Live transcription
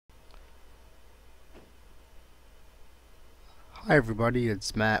Hi everybody,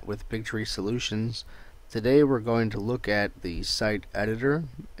 it's Matt with Big Tree Solutions. Today we're going to look at the site editor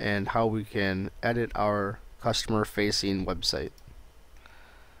and how we can edit our customer facing website.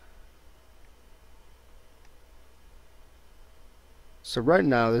 So right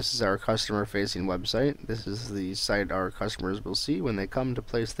now this is our customer facing website. This is the site our customers will see when they come to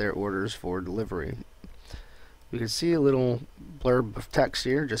place their orders for delivery. We can see a little blurb of text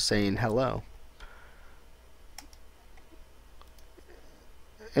here just saying hello.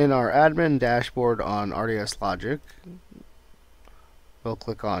 In our admin dashboard on RDS Logic, we'll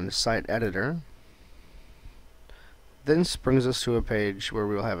click on Site Editor. This brings us to a page where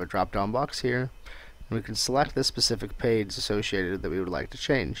we will have a drop-down box here, and we can select the specific page associated that we would like to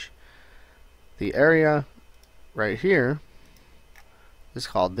change. The area right here is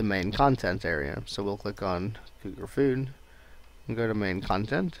called the main content area. So we'll click on Cougar Food and go to main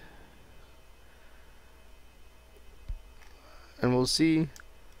content, and we'll see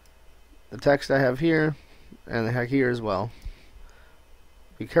the text I have here and the heck here as well.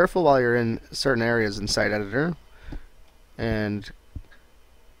 Be careful while you're in certain areas in Site Editor, and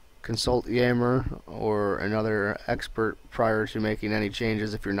consult Yammer or another expert prior to making any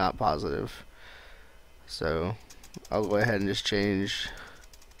changes if you're not positive. So I'll go ahead and just change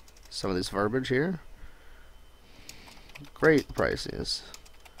some of this verbiage here. Great prices.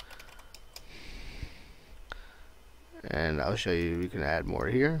 And I'll show you we can add more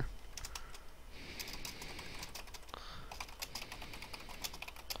here.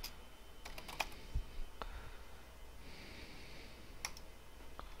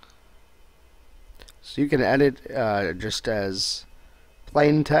 So you can edit just as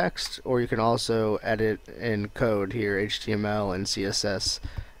plain text, or you can also edit in code here. HTML and CSS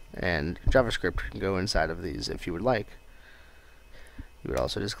and JavaScript can go inside of these if you would like. You would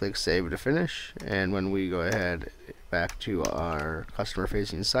also just click Save to finish, and when we go ahead back to our customer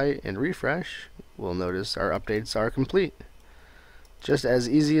facing site and refresh, we'll notice our updates are complete. Just as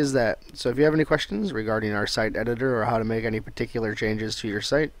easy as that. So if you have any questions regarding our site editor or how to make any particular changes to your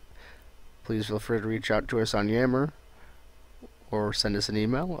site, please feel free to reach out to us on Yammer or send us an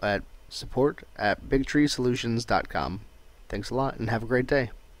email at support@bigtreesolutions.com. Thanks a lot and have a great day.